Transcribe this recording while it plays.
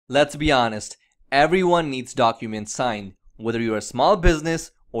Let's be honest, everyone needs documents signed, whether you're a small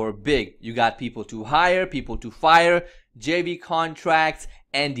business or big. You got people to hire, people to fire, JV contracts,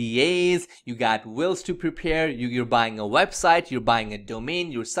 NDAs, you got wills to prepare, you're buying a website, you're buying a domain,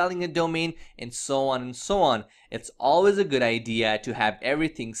 you're selling a domain, and so on and so on. It's always a good idea to have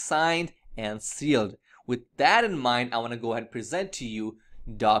everything signed and sealed. With that in mind, I want to go ahead and present to you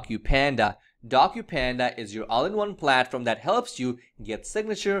DocuPanda. DocuPanda is your all-in-one platform that helps you get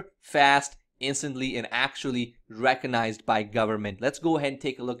signature fast, instantly, and actually recognized by government. Let's go ahead and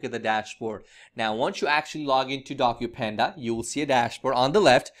take a look at the dashboard. Now, once you actually log into DocuPanda, you will see a dashboard. On the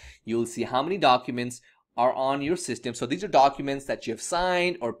left, you will see how many documents are on your system. So these are documents that you have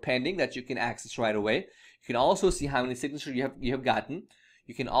signed or pending that you can access right away. You can also see how many signatures you have gotten.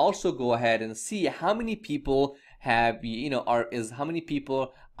 You can also go ahead and see how many people have, how many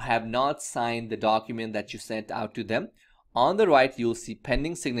people have not signed the document that you sent out to them. On the right, you'll see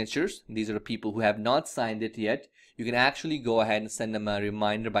pending signatures. These are the people who have not signed it yet. You can actually go ahead and send them a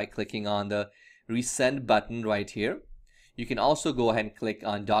reminder by clicking on the resend button right here. You can also go ahead and click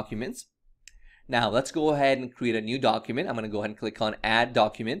on documents. Now let's go ahead and create a new document. I'm going to go ahead and click on add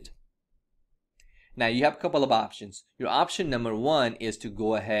document. Now you have a couple of options. Your option number one is to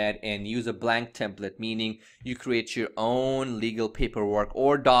go ahead and use a blank template, meaning you create your own legal paperwork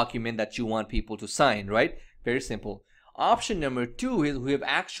or document that you want people to sign, right? Very simple. Option number two is we have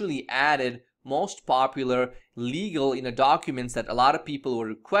actually added most popular legal documents that a lot of people were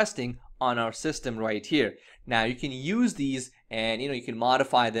requesting on our system right here. Now you can use these and you can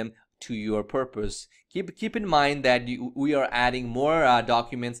modify them to your purpose. Keep in mind that we are adding more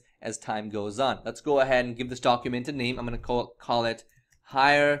documents as time goes on. Let's go ahead and give this document a name. I'm going to call it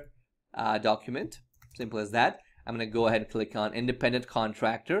hire document. Simple as that. I'm going to go ahead and click on independent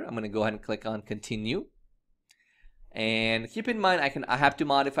contractor. I'm going to go ahead and click on continue. And keep in mind I have to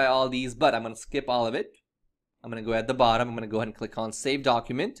modify all these, but I'm going to skip all of it. I'm going to go at the bottom. I'm going to go ahead and click on save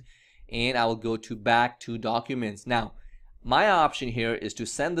document, and I will go to back to documents. Now my option here is to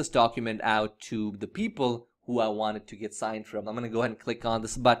send this document out to the people who I want it to get signed from. I'm going to go ahead and click on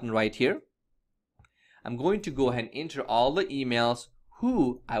this button right here. I'm going to go ahead and enter all the emails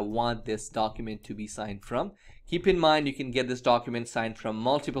who I want this document to be signed from. Keep in mind you can get this document signed from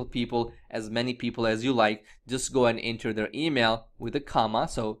multiple people, as many people as you like. Just go ahead and enter their email with a comma.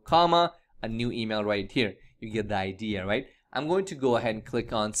 So comma, a new email right here. You get the idea, right? I'm going to go ahead and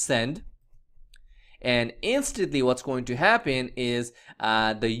click on send. And instantly what's going to happen is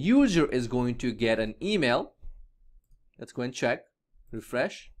the user is going to get an email. Let's go and check,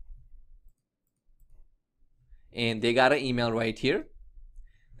 refresh. And they got an email right here.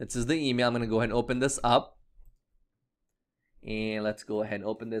 This is the email. I'm going to go ahead and open this up. And let's go ahead and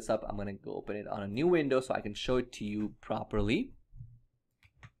open this up. I'm going to go open it on a new window so I can show it to you properly.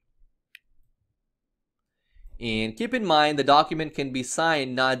 And keep in mind the document can be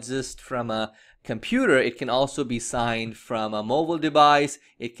signed not just from a computer, it can also be signed from a mobile device.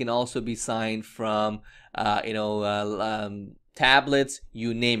 It can also be signed from tablets,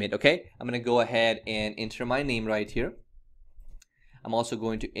 you name it. Okay, I'm going to go ahead and enter my name right here. I'm also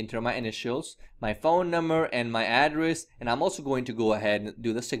going to enter my initials, my phone number, and my address, and I'm also going to go ahead and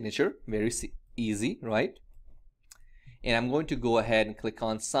do the signature. Very easy, right? And I'm going to go ahead and click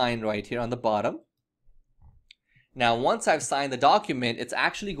on sign right here on the bottom. Now once I've signed the document, it's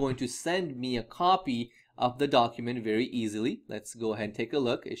actually going to send me a copy of the document very easily. Let's go ahead and take a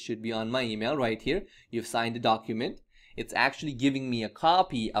look. It should be on my email right here. You've signed the document. It's actually giving me a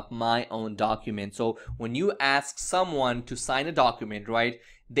copy of my own document. So when you ask someone to sign a document, right,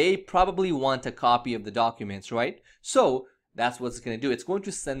 they probably want a copy of the documents, right? So that's what it's going to do. It's going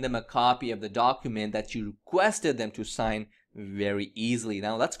to send them a copy of the document that you requested them to sign very easily.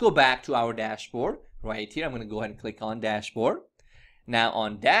 Now let's go back to our dashboard right here. I'm going to go ahead and click on dashboard. Now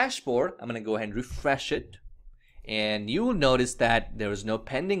on dashboard, I'm going to go ahead and refresh it. And you will notice that there is no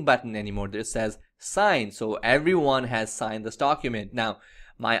pending button anymore. It says sign. So everyone has signed this document. Now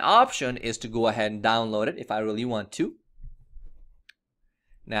my option is to go ahead and download it if I really want to.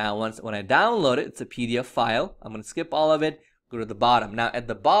 Now when I download it, it's a PDF file. I'm going to skip all of it, go to the bottom. Now at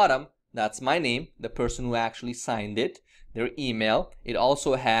the bottom, that's my name, the person who actually signed it, their email. It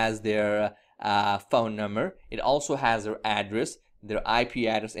also has their phone number. It also has their address, their IP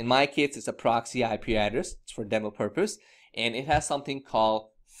address. In my case, it's a proxy IP address. It's for demo purpose. And it has something called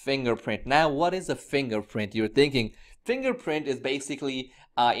fingerprint. Now, what is a fingerprint? You're thinking fingerprint is basically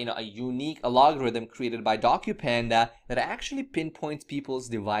a unique algorithm created by DocuPanda that actually pinpoints people's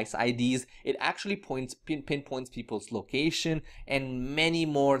device IDs. It actually pinpoints people's location and many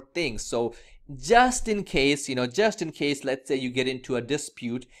more things. So just in case, just in case, let's say you get into a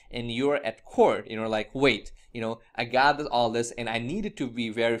dispute and you're at court, like, wait, I got all this and I need it to be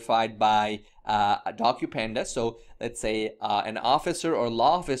verified by a DocuPanda. So let's say an officer or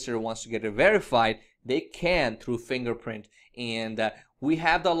law officer wants to get it verified, they can through fingerprint. And we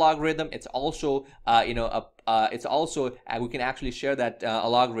have the algorithm. It's also we can actually share that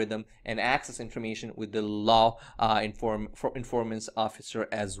algorithm and access information with the law informants officer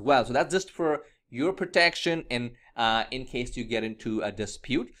as well. So that's just for your protection and in case you get into a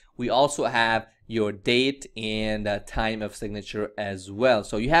dispute. We also have your date and time of signature as well.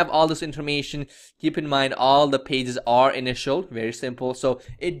 So you have all this information. Keep in mind all the pages are initial, very simple. So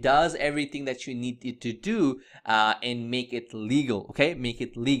it does everything that you need it to do and make it legal. Okay, make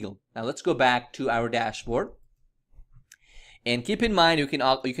it legal. Now let's go back to our dashboard. And keep in mind, you can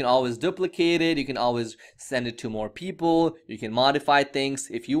always duplicate it. You can always send it to more people. You can modify things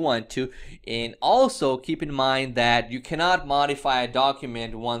if you want to. And also keep in mind that you cannot modify a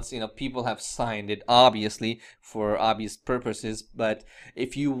document once people have signed it, obviously for obvious purposes. But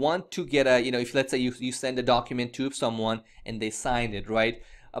if you want to get a if let's say you send a document to someone and they signed it, right?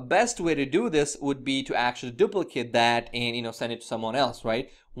 A best way to do this would be to actually duplicate that and send it to someone else, right?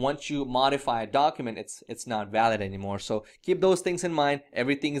 Once you modify a document, it's not valid anymore. So keep those things in mind.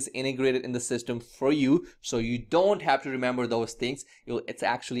 Everything is integrated in the system for you, so you don't have to remember those things. It's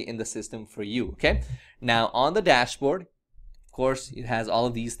actually in the system for you. Okay, now on the dashboard, of course, it has all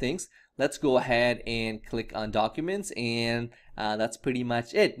of these things. Let's go ahead and click on documents, and that's pretty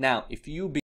much it. Now if you